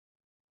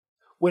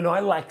When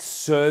I lack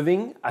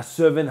serving, a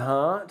servant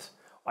heart,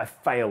 I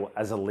fail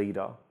as a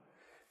leader.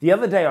 The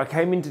other day I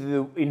came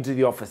into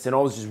the office and I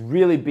was just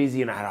really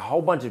busy and I had a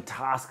whole bunch of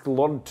tasks, a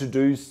lot of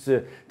to-dos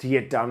to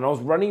get done. And I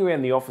was running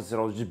around the office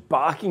and I was just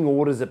barking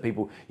orders at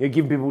people,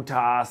 giving people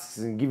tasks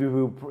and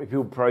giving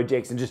people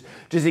projects and just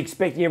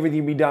expecting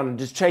everything to be done and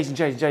just chasing.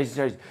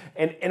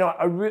 And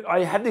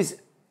I had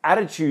this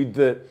attitude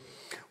that,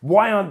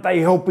 why aren't they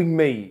helping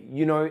me?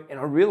 And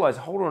I realized,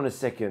 hold on a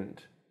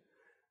second.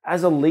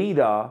 As a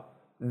leader,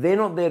 they're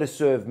not there to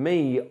serve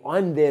me,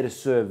 I'm there to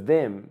serve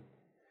them.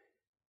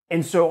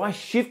 And so I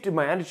shifted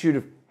my attitude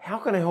of, how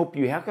can I help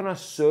you? How can I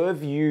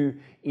serve you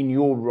in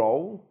your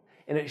role?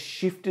 And it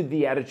shifted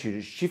the attitude,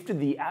 it shifted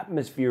the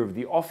atmosphere of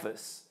the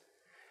office.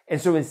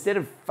 And so instead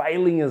of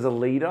failing as a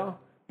leader,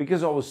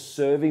 because I was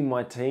serving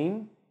my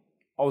team,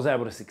 I was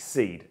able to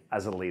succeed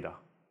as a leader.